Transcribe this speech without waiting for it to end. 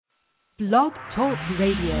Blog Talk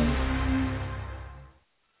Radio.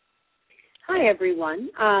 Hi, everyone.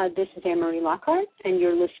 This is Anne-Marie Lockhart, and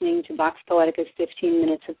you're listening to Vox Poetica's 15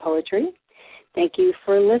 Minutes of Poetry. Thank you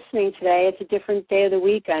for listening today. It's a different day of the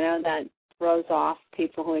week. I know that throws off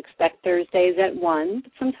people who expect Thursdays at 1,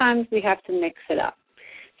 but sometimes we have to mix it up.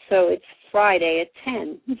 So it's Friday at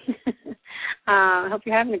 10. I hope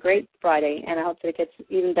you're having a great Friday, and I hope that it gets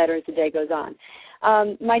even better as the day goes on.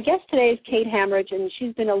 My guest today is Kate Hammerich, and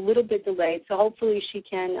she's been a little bit delayed, so hopefully she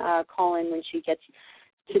can call in when she gets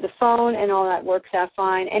to the phone and all that works out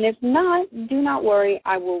fine. And if not, do not worry.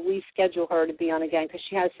 I will reschedule her to be on again because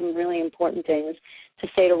she has some really important things to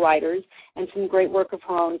say to writers and some great work of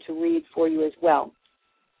her own to read for you as well.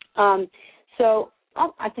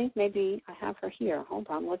 I think maybe I have her here. Hold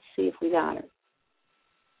on. Let's see if we got her.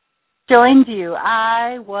 Joined you.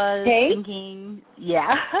 I was Kate? thinking, yeah.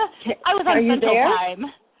 I was on Are you Central there? Time.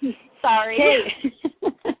 Sorry. Hey.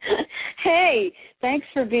 Hey, thanks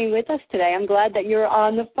for being with us today. I'm glad that you're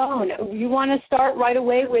on the phone. You want to start right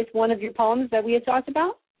away with one of your poems that we had talked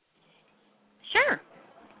about? Sure.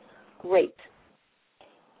 Great.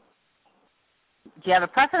 Do you have a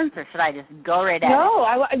preference, or should I just go right at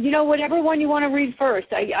it? No, whatever one you want to read first.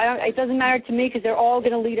 It doesn't matter to me because they're all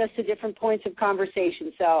going to lead us to different points of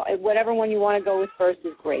conversation. So whatever one you want to go with first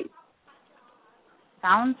is great.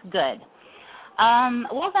 Sounds good.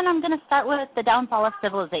 Well, then I'm going to start with The Downfall of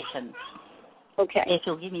Civilization. Okay. If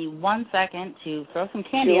you'll give me 1 second to throw some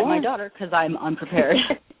candy at my daughter because I'm unprepared.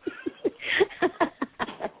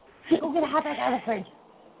 Go get a hot dog out of the fridge.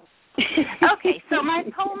 Okay, so my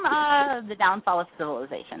poem, The Downfall of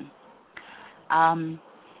Civilization.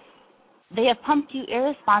 They have pumped you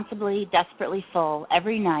irresponsibly, desperately full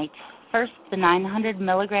every night. First, the 900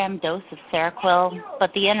 milligram dose of Seroquel, but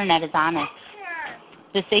the internet is honest.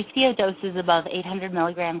 The safety of doses above 800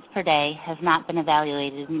 milligrams per day has not been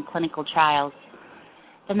evaluated in clinical trials.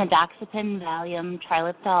 Then the doxepin, Valium,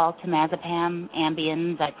 triliptol, temazepam,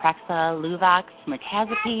 Ambien, Zyprexa, Luvox,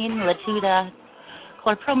 mirtazapine, Latuda,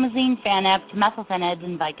 chlorpromazine, Fanapt, methylphenid,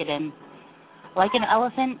 and Vicodin. Like an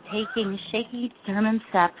elephant taking shaky, determined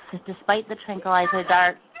steps, despite the tranquilizer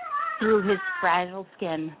dart through his fragile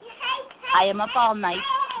skin, I am up all night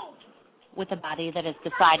with a body that has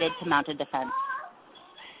decided to mount a defense.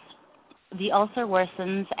 The ulcer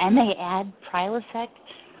worsens, and they add Prilosec,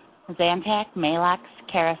 Zantac, Maalox,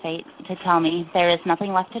 Carafate to tell me there is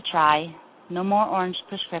nothing left to try, no more orange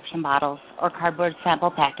prescription bottles or cardboard sample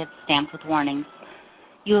packets stamped with warnings.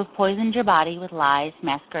 You have poisoned your body with lies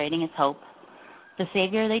masquerading as hope. The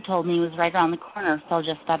savior they told me was right around the corner fell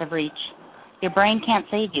just out of reach. Your brain can't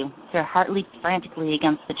save you. Your heart leaps frantically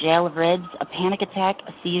against the jail of ribs, a panic attack,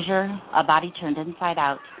 a seizure, a body turned inside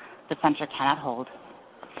out. The center cannot hold.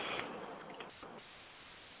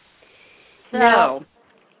 So,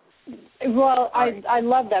 I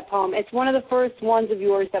love that poem. It's one of the first ones of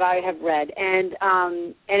yours that I have read, and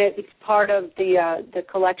it's part of the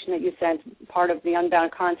collection that you sent, part of the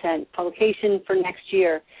Unbound Content publication for next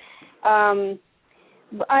year. I'm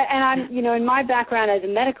in my background as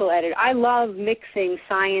a medical editor, I love mixing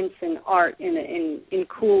science and art in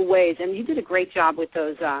cool ways, and you did a great job with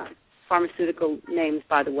those pharmaceutical names,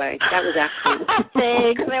 by the way. That was excellent.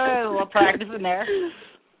 Thanks. There was a little practice in there.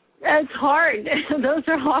 It's hard. Those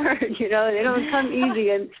are hard, They don't come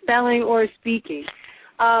easy in spelling or speaking.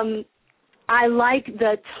 I like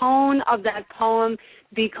the tone of that poem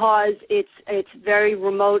because it's very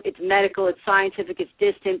remote, it's medical, it's scientific, it's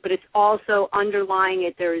distant, but it's also underlying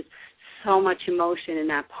it. There is so much emotion in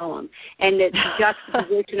that poem. And the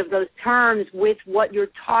juxtaposition of those terms with what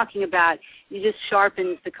you're talking about, it just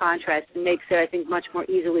sharpens the contrast and makes it, I think, much more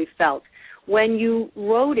easily felt. When you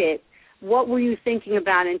wrote it, what were you thinking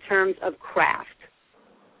about in terms of craft?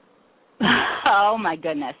 Oh, my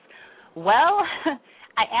goodness. Well,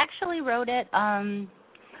 I actually wrote it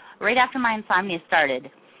right after my insomnia started.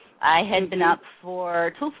 I had been up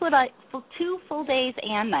for 2 full days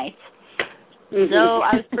and nights, so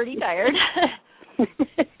I was pretty tired.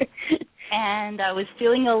 And I was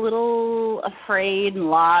feeling a little afraid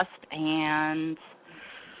and lost, and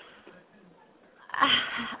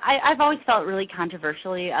I've always felt really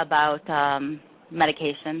controversially about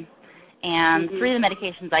medication, and 3 of the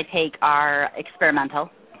medications I take are experimental.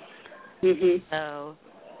 So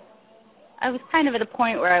I was kind of at a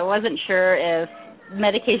point where I wasn't sure if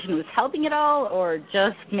medication was helping at all or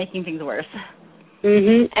just making things worse.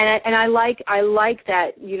 And I like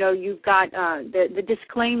that, you've got the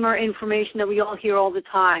disclaimer information that we all hear all the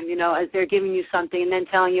time, as they're giving you something and then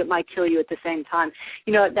telling you it might kill you at the same time.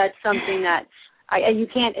 That's something that you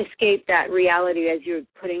can't escape that reality as you're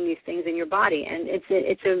putting these things in your body, and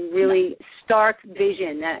it's a really stark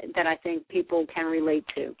vision that I think people can relate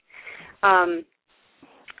to.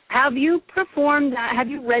 Have you performed that? Have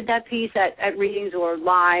you read that piece at readings or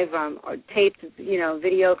live or taped,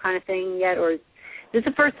 video kind of thing yet, or is this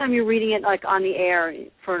the first time you're reading it like on the air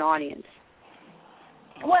for an audience?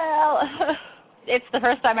 Well, it's the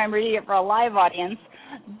first time I'm reading it for a live audience,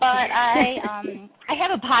 but I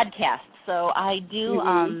have a podcast, so I do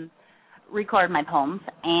record my poems,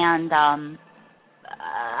 and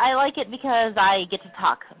I like it because I get to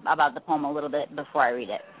talk about the poem a little bit before I read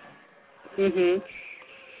it. Mhm.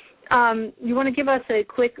 You want to give us a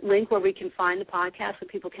quick link where we can find the podcast so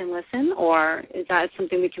people can listen, or is that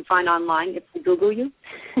something we can find online if we Google you?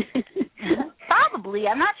 Probably.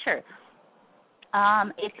 I'm not sure.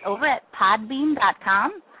 It's over at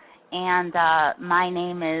podbean.com, and my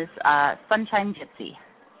name is Sunshine Gypsy.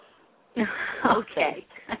 Okay.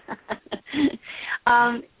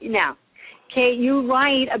 Now, Kate, you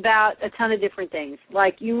write about a ton of different things.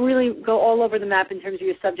 Like, you really go all over the map in terms of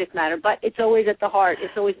your subject matter, but it's always at the heart.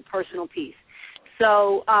 It's always a personal piece.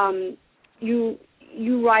 So you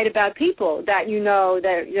write about people that you know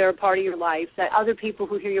that they're a part of your life, that other people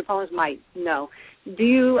who hear your poems might know. Do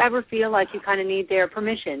you ever feel like you kind of need their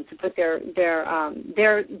permission to put their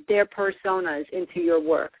personas into your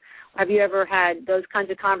work? Have you ever had those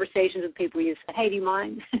kinds of conversations with people where you said, hey, do you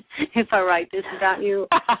mind if I write this about you?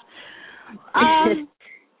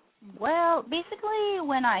 Well, basically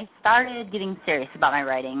when I started getting serious about my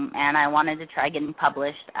writing and I wanted to try getting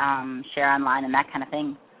published, share online and that kind of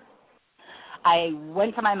thing, I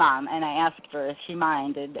went to my mom and I asked her if she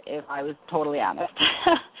minded if I was totally honest,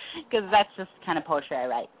 because that's just kind of poetry I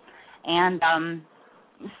write. And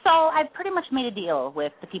so I pretty much made a deal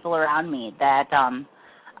with the people around me that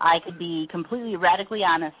I could be completely radically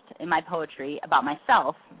honest in my poetry about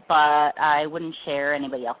myself, but I wouldn't share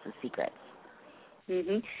anybody else's secrets.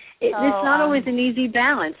 Mm-hmm. It's not always an easy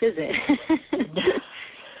balance, is it?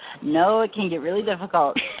 No, it can get really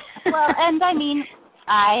difficult. Well, and I mean,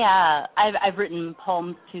 I've written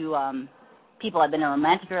poems to people I've been in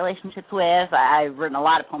romantic relationships with. I've written a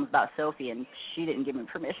lot of poems about Sophie, and she didn't give me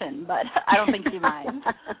permission, but I don't think she minds.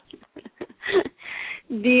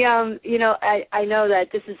 I know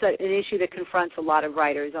that this is an issue that confronts a lot of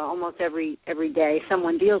writers. Almost every day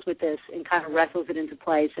someone deals with this and kind of wrestles it into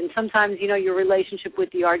place. And sometimes, your relationship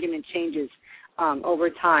with the argument changes over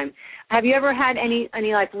time. Have you ever had any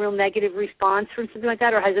like real negative response from something like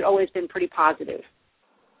that, or has it always been pretty positive?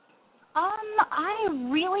 I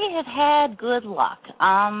really have had good luck.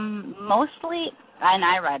 Mostly, and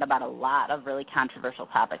I write about a lot of really controversial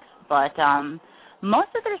topics, but most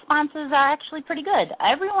of the responses are actually pretty good.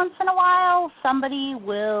 Every once in a while, somebody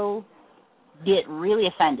will get really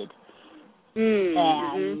offended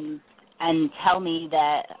and tell me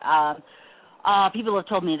that people have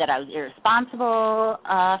told me that I was irresponsible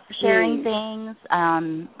for sharing things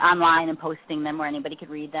online and posting them where anybody could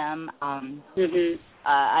read them.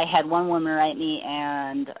 I had one woman write me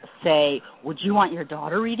and say, would you want your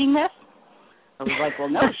daughter reading this? I was like, well,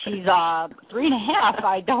 no, she's 3.5.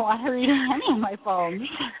 I don't want her reading any of my poems.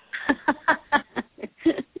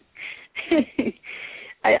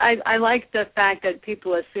 I like the fact that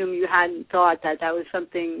people assume you hadn't thought that was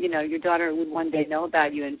something, your daughter would one day know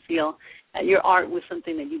about you and feel that your art was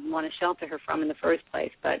something that you'd want to shelter her from in the first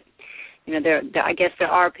place. But, I guess there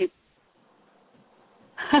are people.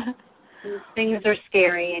 Things are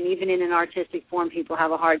scary, and even in an artistic form, people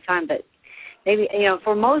have a hard time. But maybe,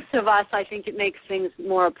 for most of us, I think it makes things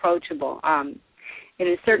more approachable. It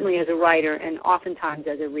is certainly as a writer and oftentimes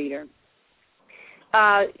as a reader.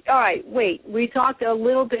 All right, wait. We talked a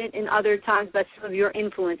little bit in other times about some of your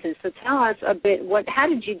influences. So tell us a bit. How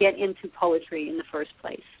did you get into poetry in the first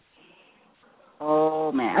place?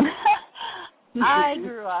 Oh, man. I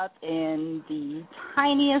grew up in the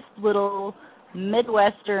tiniest little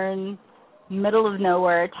Midwestern,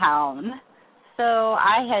 middle-of-nowhere town. So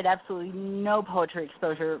I had absolutely no poetry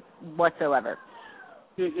exposure whatsoever.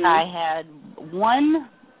 I had one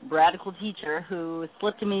radical teacher who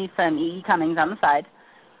slipped me some E. Cummings on the side.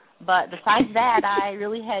 But besides that, I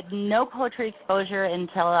really had no poetry exposure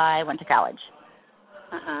until I went to college.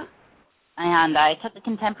 And I took a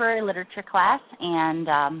contemporary literature class, and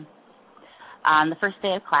on the first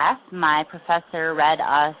day of class, my professor read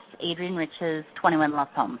us Adrienne Rich's 21 Love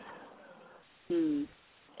Poems. It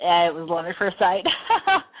was love at first sight.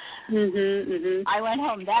 I went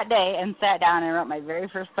home that day and sat down and wrote my very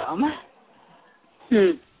first poem.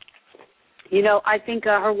 I think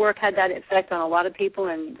her work had that effect on a lot of people,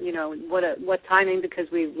 and what timing, because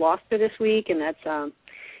we've lost her this week, and that's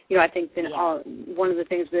I think that one of the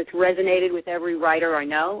things that's resonated with every writer I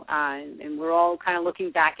know, and we're all kind of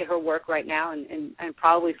looking back at her work right now and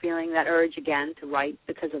probably feeling that urge again to write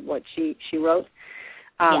because of what she wrote.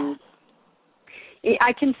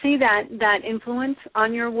 I can see that influence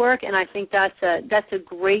on your work, and I think that's a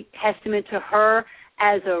great testament to her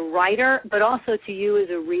as a writer, but also to you as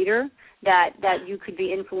a reader, that you could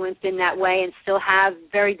be influenced in that way and still have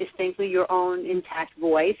very distinctly your own intact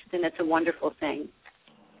voice, and that's a wonderful thing.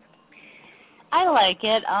 I like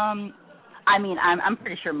it. I mean, I'm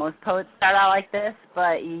pretty sure most poets start out like this,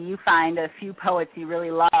 but you find a few poets you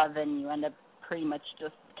really love, and you end up pretty much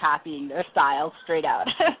just copying their style straight out.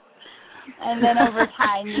 And then over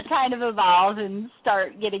time, you kind of evolve and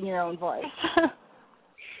start getting your own voice.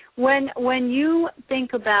 When you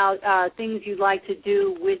think about things you'd like to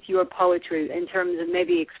do with your poetry in terms of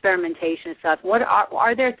maybe experimentation and stuff, what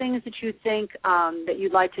are there things that you think that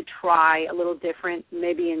you'd like to try a little different,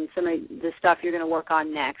 maybe in some of the stuff you're going to work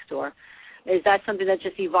on next, or is that something that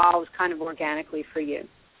just evolves kind of organically for you?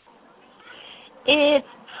 It's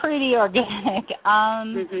pretty organic.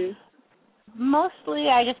 Mostly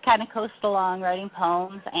I just kind of coast along writing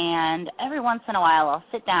poems, and every once in a while I'll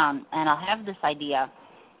sit down and I'll have this idea,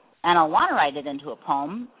 and I'll want to write it into a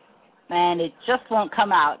poem, and it just won't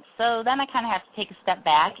come out. So then I kind of have to take a step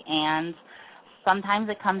back, and sometimes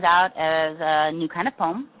it comes out as a new kind of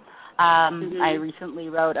poem. I recently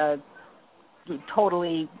wrote a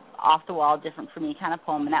totally off-the-wall, different for me kind of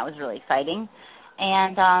poem, and that was really exciting.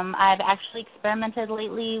 And I've actually experimented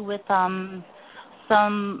lately with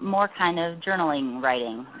some more kind of journaling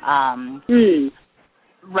writing,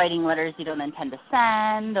 writing letters you don't intend to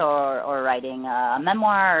send, or writing a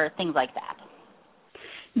memoir, or things like that.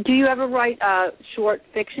 Do you ever write short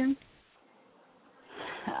fiction?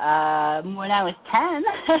 When I was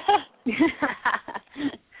 10.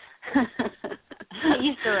 I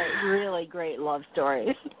used to write really great love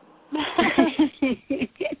stories.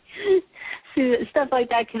 See, stuff like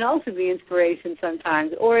that can also be inspiration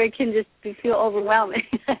sometimes, or it can just feel overwhelming.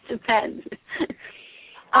 It depends.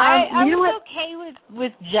 I was okay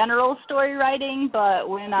with general story writing, but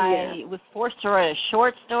when I was forced to write a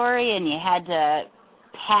short story and you had to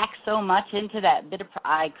pack so much into that bit of,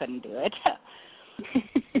 I couldn't do it.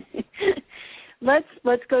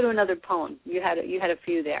 Let's go to another poem. You had a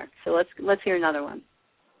few there, so let's hear another one.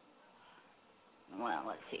 Well,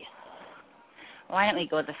 let's see. Why don't we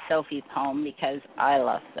go with the Sophie poem, because I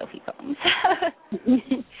love Sophie poems.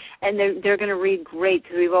 And they're going to read great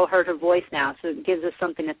because we've all heard her voice now, so it gives us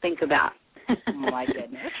something to think about. Oh, my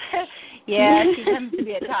goodness. Yeah, she tends to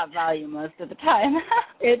be at top volume most of the time.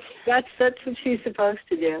 That's what she's supposed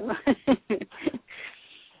to do.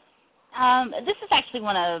 This is actually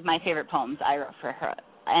one of my favorite poems I wrote for her,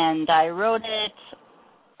 and I wrote it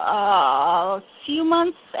a few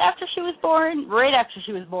months after she was born. Right after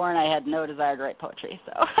she was born, I had no desire to write poetry,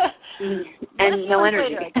 so. And no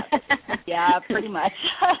energy. Yeah, pretty much.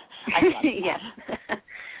 I love that. Yeah.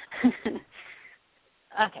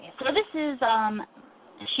 Okay, so this is,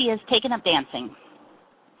 she has taken up dancing.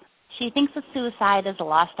 She thinks of suicide as a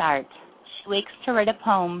lost art. She wakes to write a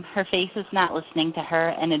poem. Her face is not listening to her,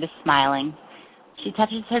 and it is smiling. She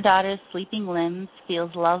touches her daughter's sleeping limbs,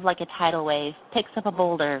 feels love like a tidal wave, picks up a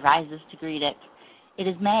boulder, rises to greet it. It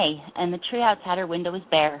is May, and the tree outside her window is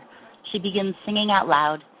bare. She begins singing out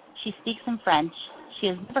loud. She speaks in French. She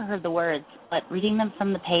has never heard the words, but reading them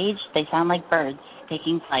from the page, they sound like birds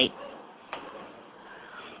taking flight.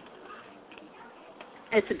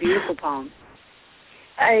 It's a beautiful poem.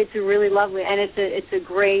 It's really lovely, and it's a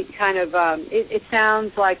great kind of. It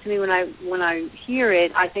sounds like to me when I hear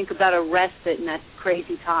it, I think about a respite in that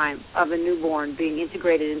crazy time of a newborn being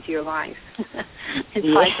integrated into your life. It's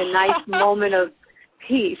like a nice moment of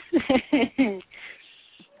peace.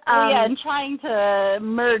 And trying to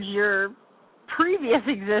merge your previous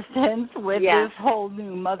existence with this whole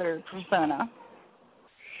new mother persona.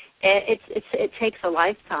 It takes a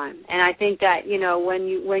lifetime, and I think that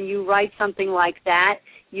when you write something like that,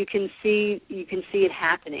 you can see it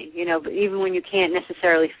happening. But even when you can't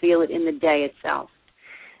necessarily feel it in the day itself.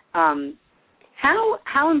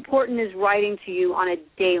 How important is writing to you on a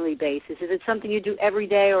daily basis? Is it something you do every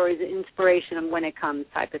day, or is it inspiration and when it comes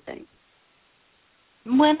type of thing?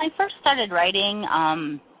 When I first started writing,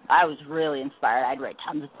 I was really inspired. I'd write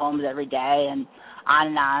tons of poems every day and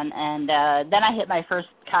on, and then I hit my first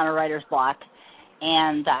kind of writer's block,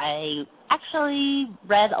 and I actually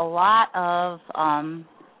read a lot of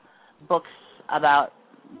books about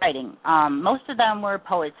writing. Most of them were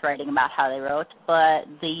poets writing about how they wrote, but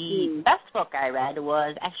the best book I read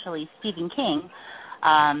was actually Stephen King.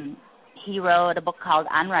 he wrote a book called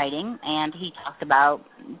On Writing, and he talked about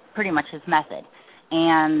pretty much his method.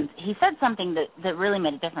 And he said something that really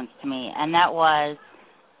made a difference to me, and that was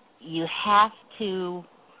you have to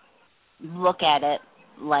look at it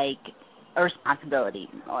like a responsibility,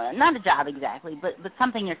 not a job exactly, but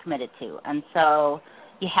something you're committed to. And so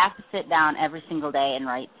you have to sit down every single day and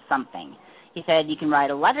write something. He said you can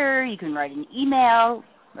write a letter, you can write an email,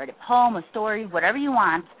 write a poem, a story, whatever you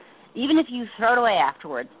want, even if you throw it away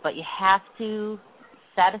afterwards, but you have to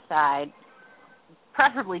set aside,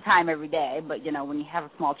 preferably time every day, but, you know, when you have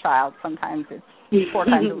a small child, sometimes it's 4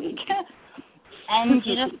 times a week. And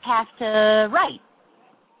you just have to write.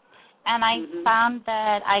 And I found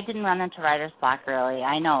that I didn't run into writer's block, really.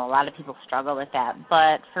 I know a lot of people struggle with that.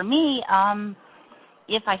 But for me,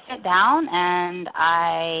 if I sit down and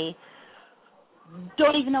I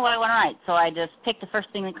don't even know what I want to write, so I just pick the first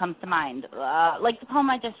thing that comes to mind. Like the poem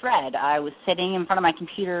I just read, I was sitting in front of my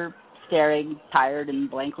computer staring tired and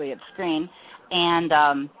blankly at the screen, and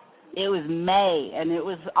it was May, and it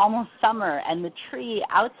was almost summer, and the tree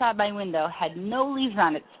outside my window had no leaves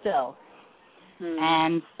on it still.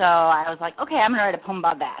 And so I was like, okay, I'm going to write a poem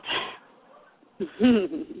about that.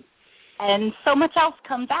 And so much else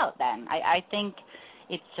comes out then. I think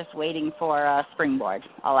it's just waiting for a springboard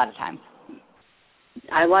a lot of times.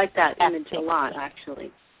 I like that image a lot,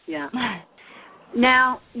 actually. Yeah.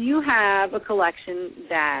 Now, you have a collection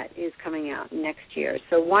that is coming out next year.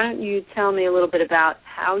 So why don't you tell me a little bit about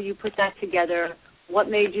how you put that together, what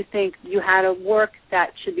made you think you had a work that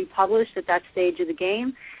should be published at that stage of the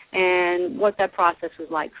game, and what that process was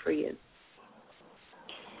like for you.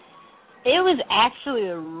 It was actually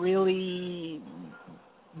a really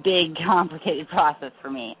big, complicated process for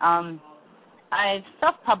me. I've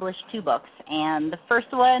self-published 2 books, and the first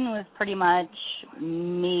one was pretty much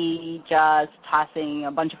me just tossing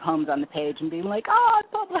a bunch of poems on the page and being like, oh,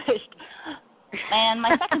 I'm published. And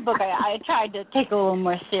my second book, I tried to take it a little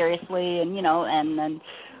more seriously and, you know, and then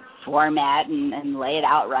format and lay it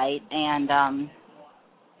out right. And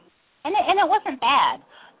it wasn't bad.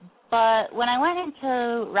 But when I went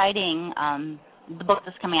into writing the book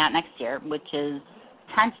that's coming out next year, which is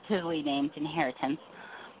tentatively named Inheritance,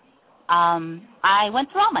 I went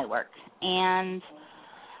through all my work, and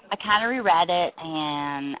I kind of reread it,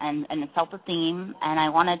 and it felt the theme, and I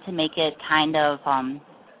wanted to make it kind of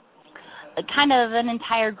an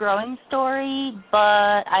entire growing story, but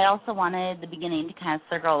I also wanted the beginning to kind of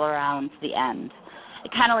circle around to the end.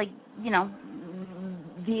 It kind of like, you know,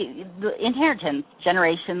 the inheritance,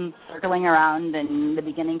 generations circling around and the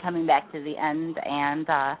beginning coming back to the end, and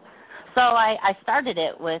so I started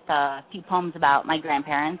it with a few poems about my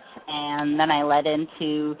grandparents, and then I led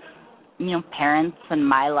into, you know, parents and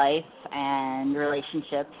my life and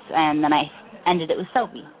relationships, and then I ended it with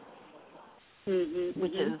Sophie,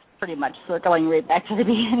 which is pretty much circling right back to the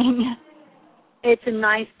beginning. It's a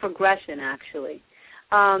nice progression, actually.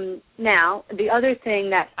 Now, the other thing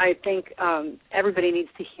that I think everybody needs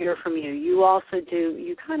to hear from you,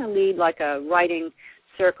 you kind of lead like a writing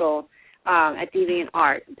circle at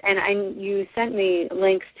DeviantArt, and you sent me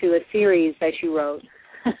links to a series that you wrote.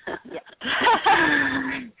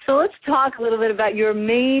 So let's talk a little bit about your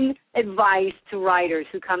main advice to writers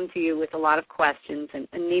who come to you with a lot of questions and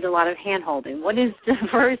need a lot of hand-holding. What is the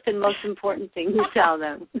first and most important thing you tell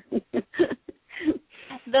them?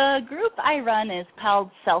 The group I run is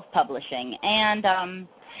called Self-Publishing, and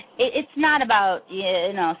it's not about,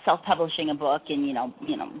 you know, self-publishing a book and, you know,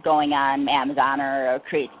 going on Amazon or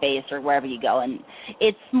CreateSpace or wherever you go. And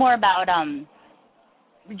it's more about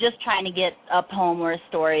just trying to get a poem or a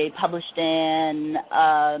story published in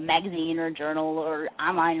a magazine or a journal or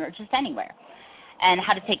online or just anywhere, and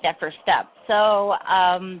how to take that first step. So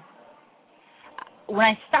when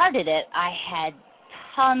I started it, I had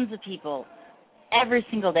tons of people every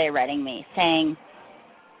single day writing me saying,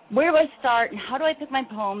 where do I start and how do I pick my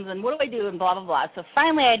poems and what do I do and blah, blah, blah. So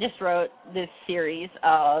finally I just wrote this series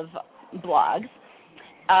of blogs,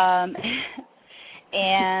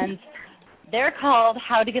 and they're called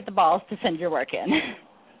How to Get the Balls to Send Your Work In.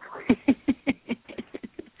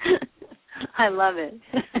 I love it.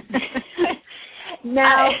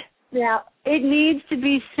 Now, it needs to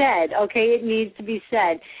be said, okay? It needs to be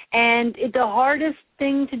said. And the hardest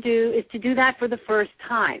thing to do is to do that for the first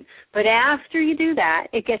time. But after you do that,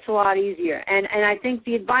 it gets a lot easier. And I think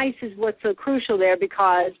the advice is what's so crucial there,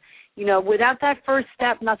 because without that first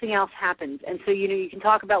step, nothing else happens. And so, you can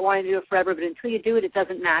talk about wanting to do it forever, but until you do it, it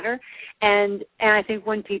doesn't matter. And I think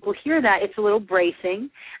when people hear that, it's a little bracing.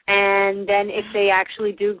 And then if they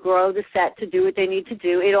actually do grow the set to do what they need to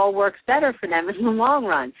do, it all works better for them in the long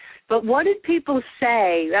run. But what did people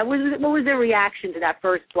say? What was their reaction to that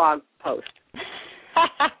first blog post?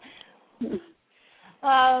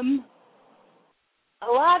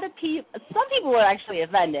 A lot of people, some people were actually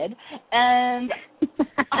offended, and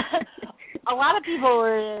a lot of people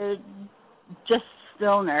were just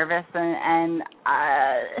still nervous, and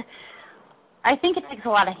I think it takes a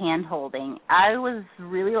lot of hand-holding. I was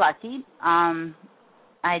really lucky. I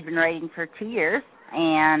had been writing for 2 years,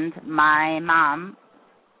 and my mom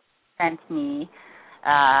sent me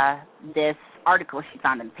this article she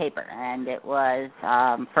found in the paper, and it was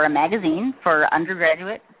for a magazine for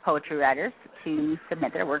undergraduate poetry writers to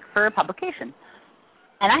submit their work for publication.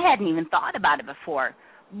 And I hadn't even thought about it before,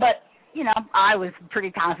 but, I was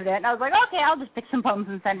pretty confident, and I was like, okay, I'll just pick some poems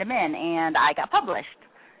and send them in, and I got published.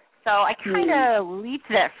 So I kind of leaped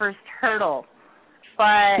that first hurdle.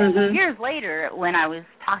 But years later, when I was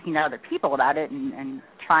talking to other people about it and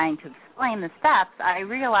trying to explain the steps, I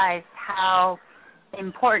realized how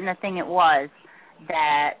important a thing it was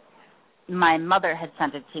that my mother had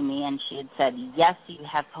sent it to me, and she had said, yes, you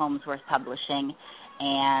have poems worth publishing,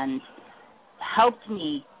 and helped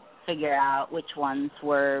me figure out which ones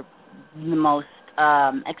were the most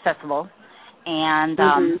accessible, and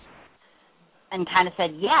kind of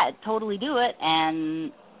said, yeah, totally do it,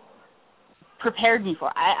 and prepared me for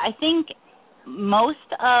it. I think most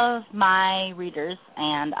of my readers,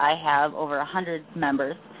 and I have over 100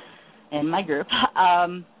 members in my group,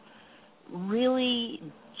 really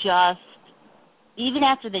just, even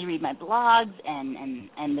after they read my blogs and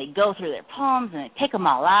they go through their poems and they pick them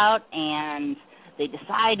all out and they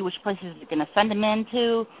decide which places they're going to send them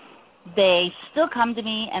into, they still come to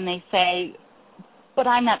me and they say, but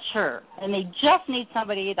I'm not sure. And they just need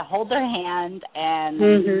somebody to hold their hand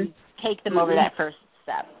and take them over that first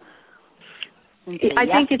step. I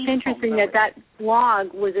think it's interesting that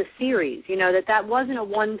blog was a series, that wasn't a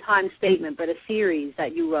one-time statement, but a series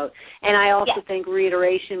that you wrote. And I also think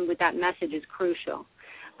reiteration with that message is crucial.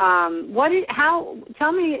 Tell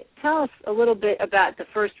us a little bit about the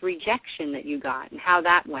first rejection that you got and how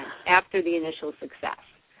that went after the initial success.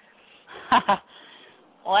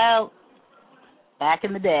 Well, back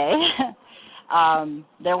in the day,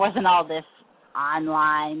 there wasn't all this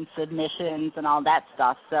online submissions and all that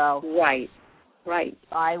stuff, so Right.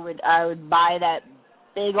 I would buy that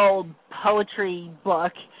big old poetry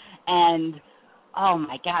book, and oh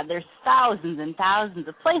my God, there's thousands and thousands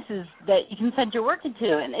of places that you can send your work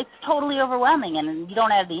into, and it's totally overwhelming. And you don't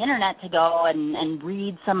have the internet to go and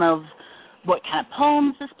read some of what kind of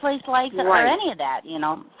poems this place likes or any of that,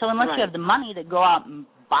 So unless you have the money to go out and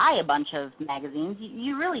buy a bunch of magazines,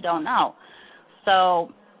 you really don't know.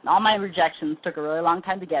 So all my rejections took a really long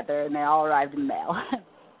time to get there, and they all arrived in the mail.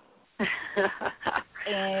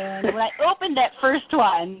 And when I opened that first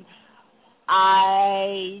one,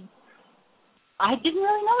 I didn't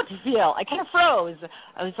really know what to feel. I kind of froze.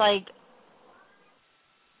 I was like,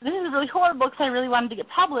 this is really horrible because I really wanted to get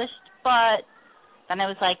published, but then I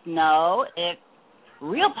was like, no, if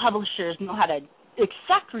real publishers know how to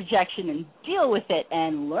accept rejection and deal with it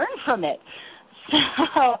and learn from it. So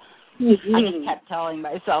I just kept telling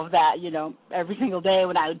myself that, every single day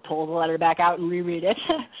when I would pull the letter back out and reread it.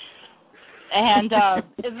 And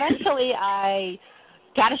eventually I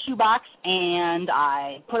got a shoebox and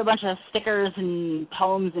I put a bunch of stickers and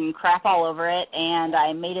poems and crap all over it, and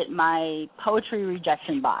I made it my poetry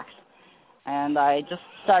rejection box. And I just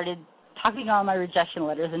started tucking all my rejection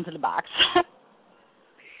letters into the box.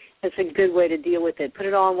 That's a good way to deal with it. Put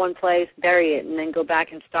it all in one place, bury it, and then go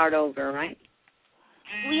back and start over, right?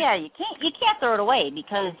 Well, yeah, you can't throw it away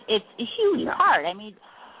because it's a huge part. I mean,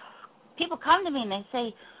 people come to me and they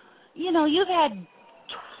say, you've had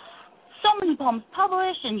so many poems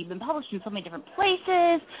published, and you've been published in so many different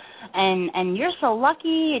places, and you're so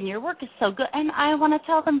lucky, and your work is so good. And I want to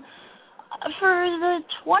tell them, for the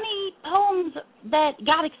 20 poems that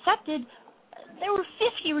got accepted, there were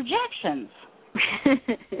 50 rejections.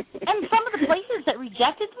 And some of the places that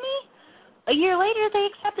rejected me, a year later, they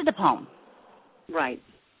accepted the poem. Right.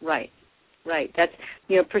 That's,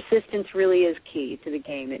 persistence really is key to the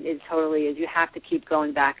game. It totally is. You have to keep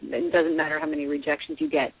going back. It doesn't matter how many rejections you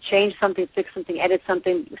get. Change something, fix something, edit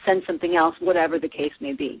something, send something else, whatever the case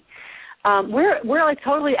may be. We're like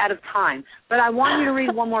totally out of time, but I want you to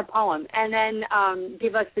read one more poem and then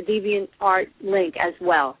give us the DeviantArt link as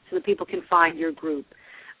well so that people can find your group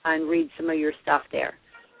and read some of your stuff there.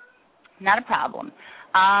 Not a problem.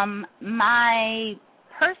 My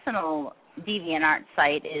personal DeviantArt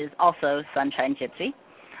site is also Sunshine Gypsy.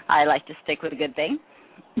 I like to stick with a good thing.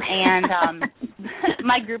 And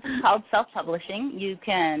my group is called Self-Publishing. You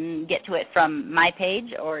can get to it from my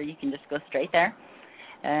page, or you can just go straight there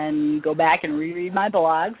and go back and reread my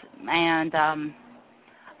blogs. And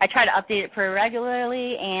I try to update it pretty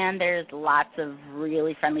regularly, and there's lots of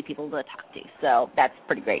really friendly people to talk to. So that's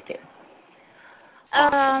pretty great, too.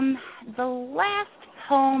 The last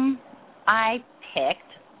poem I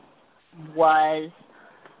picked was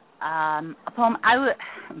a poem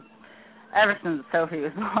ever since Sophie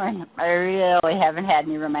was born, I really haven't had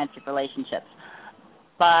any romantic relationships.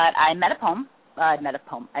 But I met a poet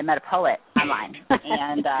online,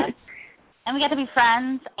 and we got to be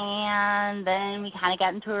friends, and then we kind of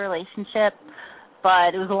got into a relationship,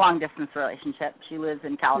 but it was a long-distance relationship. She lives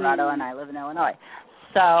in Colorado, and I live in Illinois.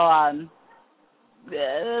 So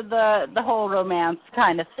the whole romance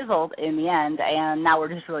kind of fizzled in the end, and now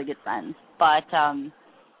we're just really good friends. But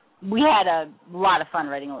we had a lot of fun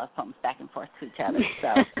writing love poems back and forth to each other. So,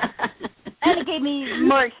 and it gave me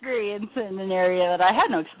more experience in an area that I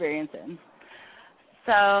had no experience in.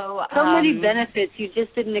 So many benefits you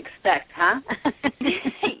just didn't expect, huh?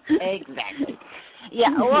 Exactly.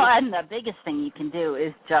 Yeah. Well, and the biggest thing you can do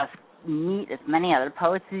is just meet as many other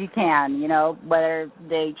poets as you can. You know, whether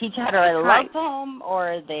they teach you how to write a love poem,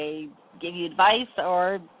 or they give you advice,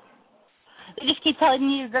 or they just keep telling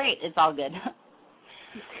you you're great. It's all good.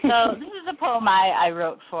 So this is a poem I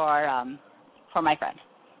wrote for my friend,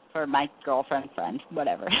 for my girlfriend, friend,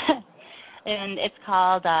 whatever. And it's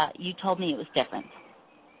called You Told Me It Was Different.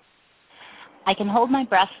 I can hold my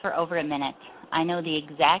breath for over a minute. I know the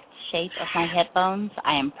exact shape of my hip bones.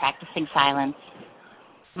 I am practicing silence.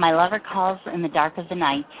 My lover calls in the dark of the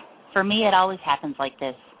night. For me, it always happens like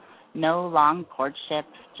this. No long courtship,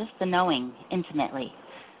 just the knowing, intimately.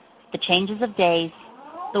 The changes of days,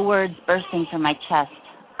 the words bursting from my chest.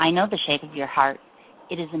 I know the shape of your heart.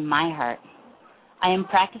 It is in my heart. I am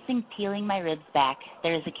practicing peeling my ribs back.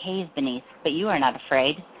 There is a cave beneath, but you are not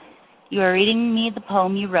afraid. You are reading me the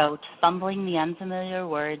poem you wrote, fumbling the unfamiliar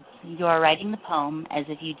words. You are writing the poem as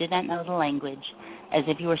if you did not know the language, as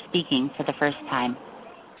if you were speaking for the first time.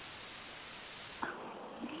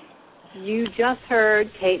 You just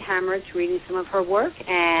heard Kate Hammerich reading some of her work,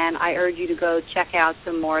 and I urge you to go check out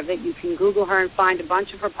some more of it. You can Google her and find a bunch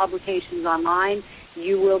of her publications online.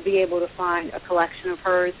 You will be able to find a collection of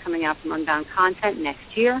hers coming out from Unbound Content next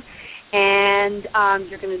year, and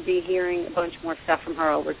you're going to be hearing a bunch more stuff from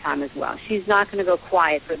her over time as well. She's not going to go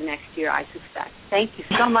quiet for the next year, I suspect. Thank you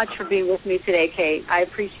so much for being with me today, Kate. I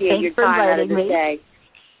appreciate your time out of the day.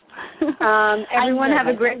 Everyone have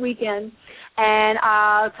a great weekend. And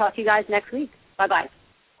I'll talk to you guys next week. Bye-bye.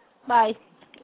 Bye.